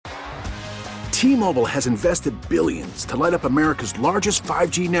T-Mobile has invested billions to light up America's largest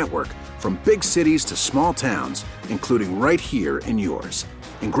 5G network, from big cities to small towns, including right here in yours.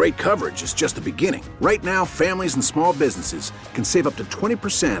 And great coverage is just the beginning. Right now, families and small businesses can save up to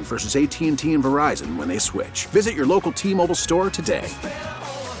 20% versus AT&T and Verizon when they switch. Visit your local T-Mobile store today.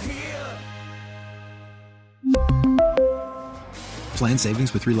 Plan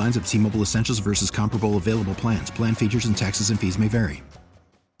savings with 3 lines of T-Mobile Essentials versus comparable available plans. Plan features and taxes and fees may vary.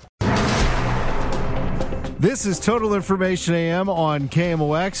 This is Total Information AM on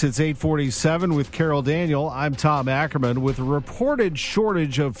KMOX. It's 8:47 with Carol Daniel. I'm Tom Ackerman. With a reported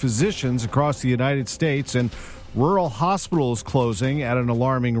shortage of physicians across the United States and rural hospitals closing at an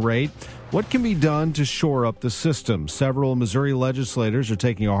alarming rate, what can be done to shore up the system? Several Missouri legislators are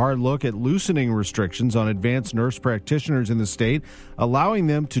taking a hard look at loosening restrictions on advanced nurse practitioners in the state, allowing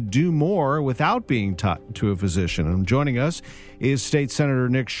them to do more without being taught to a physician. And joining us is State Senator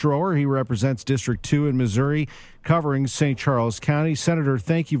Nick Schroer. He represents District 2 in Missouri, covering St. Charles County. Senator,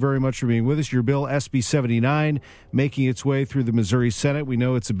 thank you very much for being with us. Your bill, SB 79, making its way through the Missouri Senate. We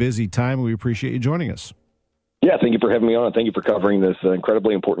know it's a busy time, and we appreciate you joining us. Yeah, thank you for having me on. Thank you for covering this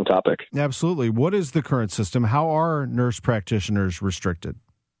incredibly important topic. Absolutely. What is the current system? How are nurse practitioners restricted?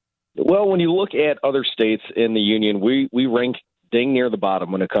 Well, when you look at other states in the union, we rank dang near the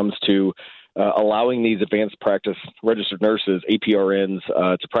bottom when it comes to allowing these advanced practice registered nurses, APRNs,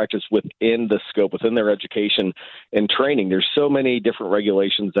 to practice within the scope, within their education and training. There's so many different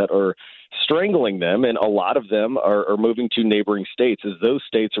regulations that are strangling them, and a lot of them are moving to neighboring states as those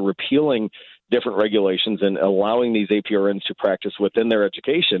states are repealing different regulations and allowing these APRNs to practice within their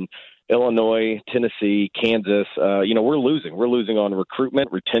education. Illinois, Tennessee, Kansas, we're losing. We're losing on recruitment,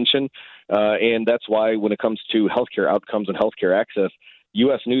 retention, and that's why when it comes to healthcare outcomes and healthcare access,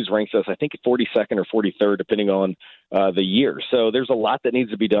 U.S. News ranks us, I think, 42nd or 43rd, depending on the year. So there's a lot that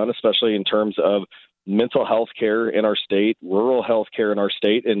needs to be done, especially in terms of mental health care in our state, rural health care in our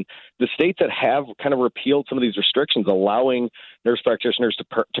state, and the states that have kind of repealed some of these restrictions, allowing nurse practitioners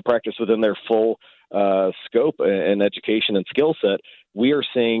to practice within their full scope and education and skill set. We are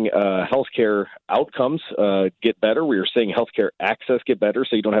seeing healthcare outcomes get better. We are seeing healthcare access get better,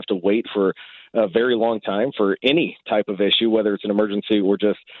 so you don't have to wait for a very long time for any type of issue, whether it's an emergency or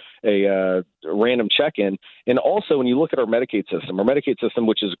just a random check-in. And also, when you look at our Medicaid system,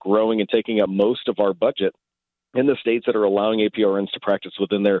 which is growing and taking up most of our budget, in the states that are allowing APRNs to practice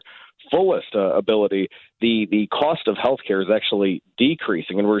within their fullest ability, the cost of healthcare is actually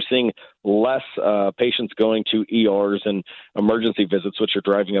decreasing, and we're seeing less patients going to ERs and emergency visits, which are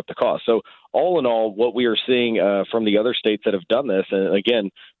driving up the cost. So all in all, what we are seeing from the other states that have done this, and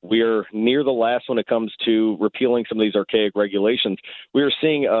again, we are near the last when it comes to repealing some of these archaic regulations, we are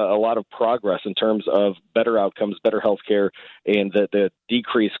seeing a lot of progress in terms of better outcomes, better health care, and the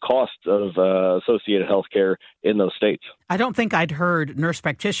decreased costs of associated health care in those states. I don't think I'd heard nurse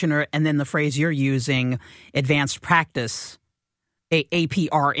practitioner and then the phrase you're using, advanced practice,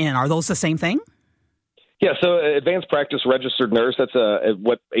 APRN. Are those the same thing? Yeah, so advanced practice registered nurse, that's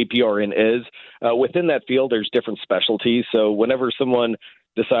what APRN is. Within that field, there's different specialties. So whenever someone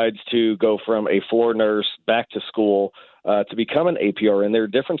decides to go from a floor nurse back to school to become an APRN, there are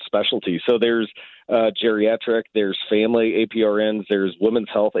different specialties. So there's geriatric, there's family APRNs, there's women's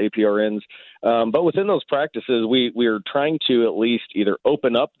health APRNs. But within those practices, we are trying to at least either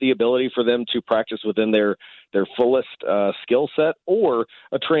open up the ability for them to practice within their fullest skill set or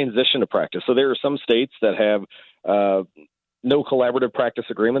a transition to practice. So there are some states that have no collaborative practice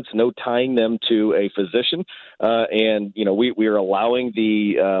agreements, no tying them to a physician. And, we are allowing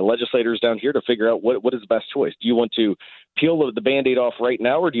the legislators down here to figure out what is the best choice. Do you want to peel the Band-Aid off right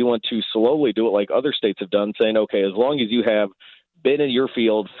now, or do you want to slowly do it like other states have done, saying, okay, as long as you have been in your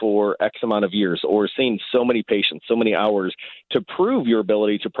field for X amount of years or seen so many patients, so many hours to prove your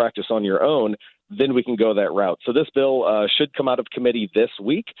ability to practice on your own, then we can go that route. So this bill should come out of committee this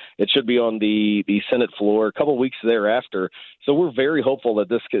week. It should be on the Senate floor a couple weeks thereafter. So we're very hopeful that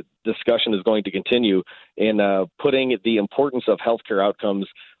this discussion is going to continue in putting the importance of healthcare outcomes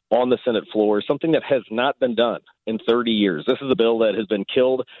on the Senate floor, something that has not been done in 30 years. This is a bill that has been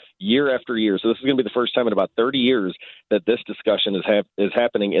killed year after year. So this is going to be the first time in about 30 years that this discussion is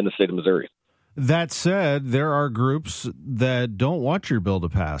happening in the state of Missouri. That said, there are groups that don't want your bill to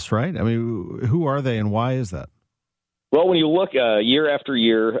pass, right? I mean, who are they and why is that? Well, when you look year after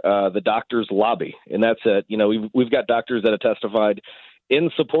year, the doctors lobby, and that's it. We've got doctors that have testified in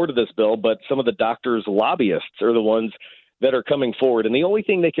support of this bill, but some of the doctors' lobbyists are the ones that are coming forward. And the only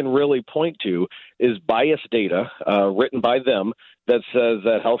thing they can really point to is biased data written by them that says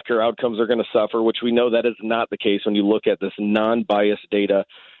that healthcare outcomes are going to suffer, which we know that is not the case when you look at this non-biased data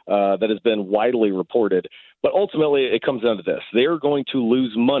that has been widely reported. But ultimately, it comes down to this. They're going to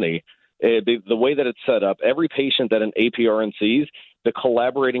lose money. The way that it's set up, every patient that an APRN sees, the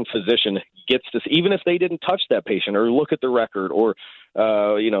collaborating physician gets to, even if they didn't touch that patient or look at the record or,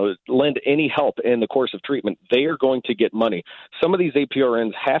 lend any help in the course of treatment, they are going to get money. Some of these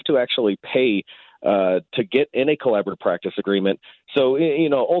APRNs have to actually pay to get in a collaborative practice agreement. So,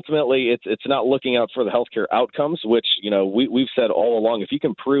 ultimately, it's not looking out for the healthcare outcomes, which, we've said all along. If you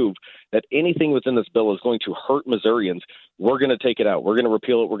can prove that anything within this bill is going to hurt Missourians, we're going to take it out. We're going to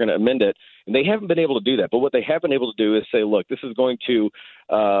repeal it. We're going to amend it. And they haven't been able to do that. But what they have been able to do is say, look, this is going to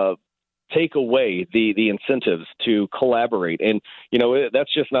take away the incentives to collaborate. And,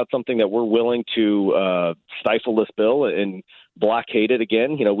 that's just not something that we're willing to stifle this bill and blockade it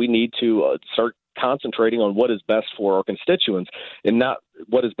again. We need to start concentrating on what is best for our constituents and not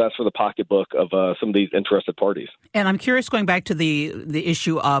what is best for the pocketbook of some of these interested parties. And I'm curious, going back to the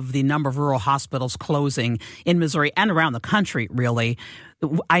issue of the number of rural hospitals closing in Missouri and around the country, really.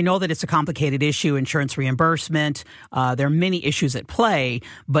 I know that it's a complicated issue, insurance reimbursement. There are many issues at play.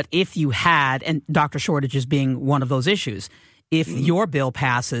 But if you had, and doctor shortages being one of those issues, if your bill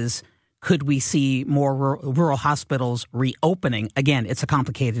passes, could we see more rural hospitals reopening? Again, it's a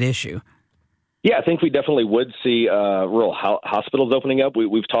complicated issue. Yeah, I think we definitely would see rural hospitals opening up.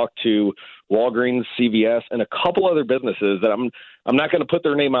 We've talked to Walgreens, CVS, and a couple other businesses that I'm not going to put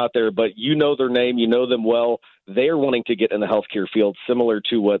their name out there, but you know their name, you know them well. They're wanting to get in the healthcare field, similar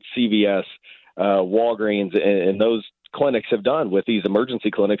to what CVS, Walgreens, and those clinics have done with these emergency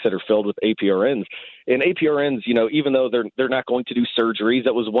clinics that are filled with APRNs. And APRNs, even though they're not going to do surgeries,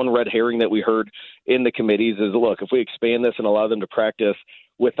 that was one red herring that we heard in the committees is, look, if we expand this and allow them to practice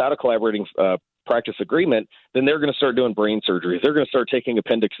without a collaborating practice agreement, then they're going to start doing brain surgeries. They're going to start taking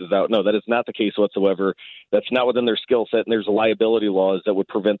appendixes out. No, that is not the case whatsoever. That's not within their skill set, and there's liability laws that would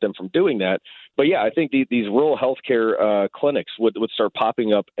prevent them from doing that. But yeah, I think these rural healthcare clinics would start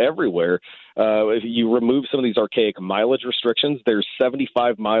popping up everywhere. If you remove some of these archaic mileage restrictions, there's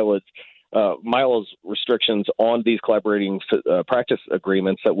 75 miles restrictions on these collaborating practice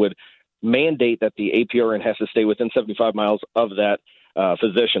agreements that would mandate that the APRN has to stay within 75 miles of that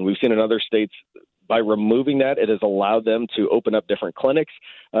physician. We've seen in other states, by removing that, it has allowed them to open up different clinics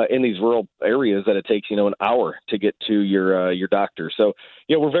in these rural areas that it takes, an hour to get to your doctor. So,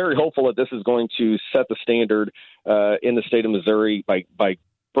 we're very hopeful that this is going to set the standard in the state of Missouri by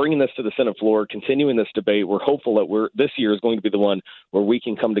bringing this to the Senate floor, continuing this debate. We're hopeful that this year is going to be the one where we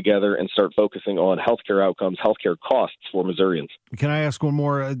can come together and start focusing on healthcare outcomes, healthcare costs for Missourians. Can I ask one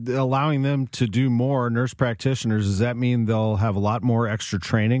more? Allowing them to do more, nurse practitioners, does that mean they'll have a lot more extra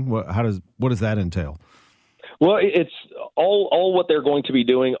training? What does that entail? Well, it's all what they're going to be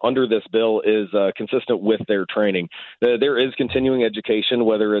doing under this bill is consistent with their training. There is continuing education,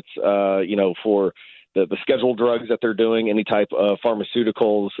 whether it's for the scheduled drugs that they're doing, any type of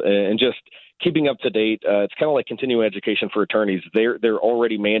pharmaceuticals, and just keeping up to date. It's kind of like continuing education for attorneys. They're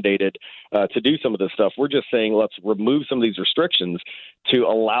already mandated to do some of this stuff. We're just saying let's remove some of these restrictions to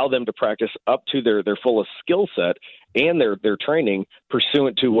allow them to practice up to their fullest skill set and their training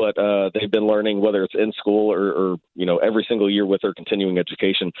pursuant to what they've been learning, whether it's in school or every single year with their continuing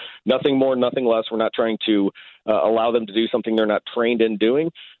education. Nothing more, nothing less. We're not trying to allow them to do something they're not trained in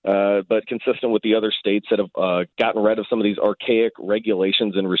doing, but consistent with the other states that have gotten rid of some of these archaic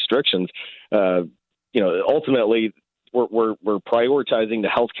regulations and restrictions. Ultimately, we're prioritizing the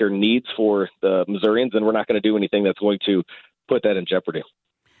healthcare needs for the Missourians, and we're not going to do anything that's going to put that in jeopardy.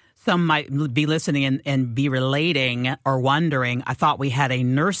 Some might be listening and be relating or wondering, I thought we had a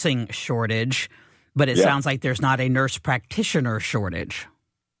nursing shortage, but it sounds like there's not a nurse practitioner shortage.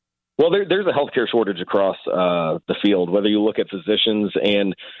 Well, there's a healthcare shortage across the field, whether you look at physicians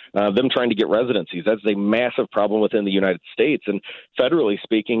and them trying to get residencies. That's a massive problem within the United States. And federally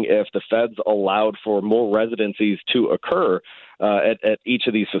speaking, if the feds allowed for more residencies to occur at each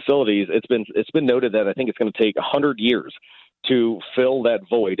of these facilities, it's been noted that I think it's going to take 100 years to fill that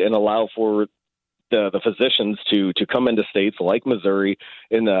void and allow for the physicians to come into states like Missouri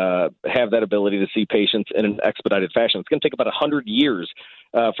and have that ability to see patients in an expedited fashion. It's going to take about 100 years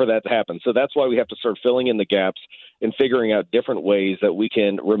for that to happen. So that's why we have to start filling in the gaps and figuring out different ways that we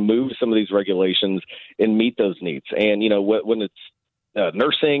can remove some of these regulations and meet those needs. And, when it's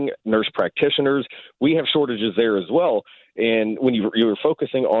nursing, nurse practitioners, we have shortages there as well. And when you're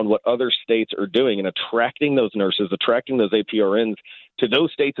focusing on what other states are doing and attracting those nurses, attracting those APRNs to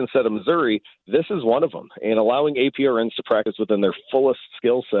those states instead of Missouri, this is one of them. And allowing APRNs to practice within their fullest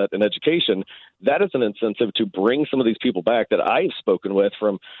skill set and education, that is an incentive to bring some of these people back that I've spoken with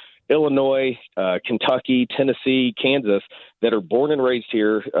from Illinois, Kentucky, Tennessee, Kansas that are born and raised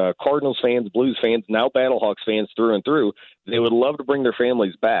here, Cardinals fans, Blues fans, now Battlehawks fans through and through. They would love to bring their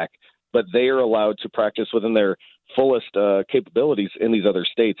families back, but they are allowed to practice within their fullest capabilities in these other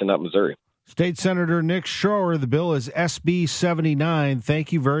states and not Missouri. State Senator Nick Schroer, the bill is SB 79.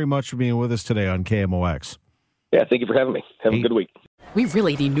 Thank you very much for being with us today on KMOX. Yeah, thank you for having me. Have a good week. We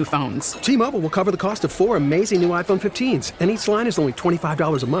really need new phones. T-Mobile will cover the cost of 4 amazing new iPhone 15s, and each line is only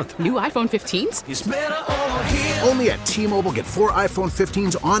 $25 a month. New iPhone 15s? It's better over here. Only at T-Mobile, get 4 iPhone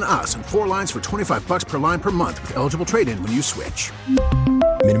 15s on us and 4 lines for $25 per line per month with eligible trade-in when you switch.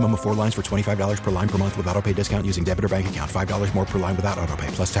 Minimum of 4 lines for $25 per line per month with autopay discount using debit or bank account. $5 more per line without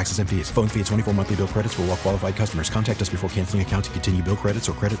autopay, plus taxes and fees. Phone fee at 24 monthly bill credits for well-qualified customers. Contact us before canceling account to continue bill credits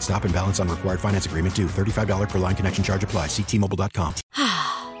or credit stop and balance on required finance agreement due. $35 per line connection charge applies. See T-Mobile.com.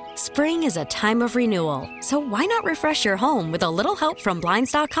 Spring is a time of renewal, so why not refresh your home with a little help from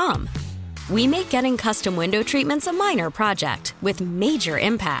Blinds.com? We make getting custom window treatments a minor project with major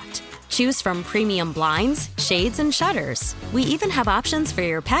impact. Choose from premium blinds, shades, and shutters. We even have options for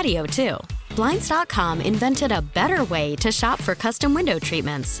your patio, too. Blinds.com invented a better way to shop for custom window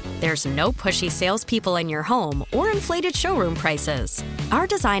treatments. There's no pushy salespeople in your home or inflated showroom prices. Our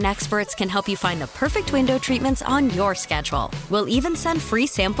design experts can help you find the perfect window treatments on your schedule. We'll even send free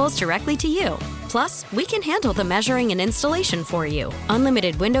samples directly to you. Plus, we can handle the measuring and installation for you.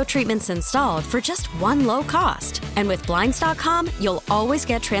 Unlimited window treatments installed for just one low cost. And with Blinds.com, you'll always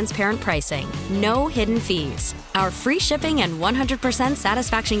get transparent pricing. No hidden fees. Our free shipping and 100%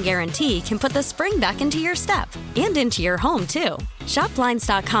 satisfaction guarantee can put the spring back into your step and into your home, too. Shop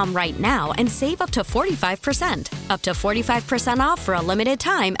Blinds.com right now and save up to 45%. Up to 45% off for a limited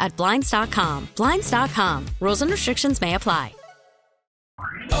time at Blinds.com. Blinds.com. Rules and restrictions may apply.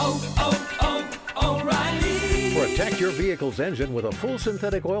 O'Reilly. Protect your vehicle's engine with a full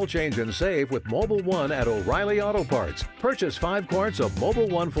synthetic oil change and save with Mobil 1 at O'Reilly Auto Parts. Purchase 5 quarts of Mobil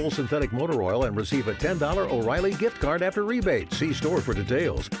 1 full synthetic motor oil and receive a $10 O'Reilly gift card after rebate. See store for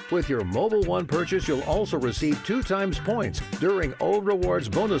details. With your Mobil 1 purchase, you'll also receive 2 times points during Old Rewards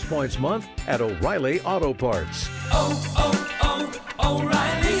Bonus Points Month at O'Reilly Auto Parts.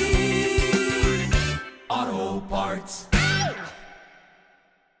 O'Reilly Auto Parts.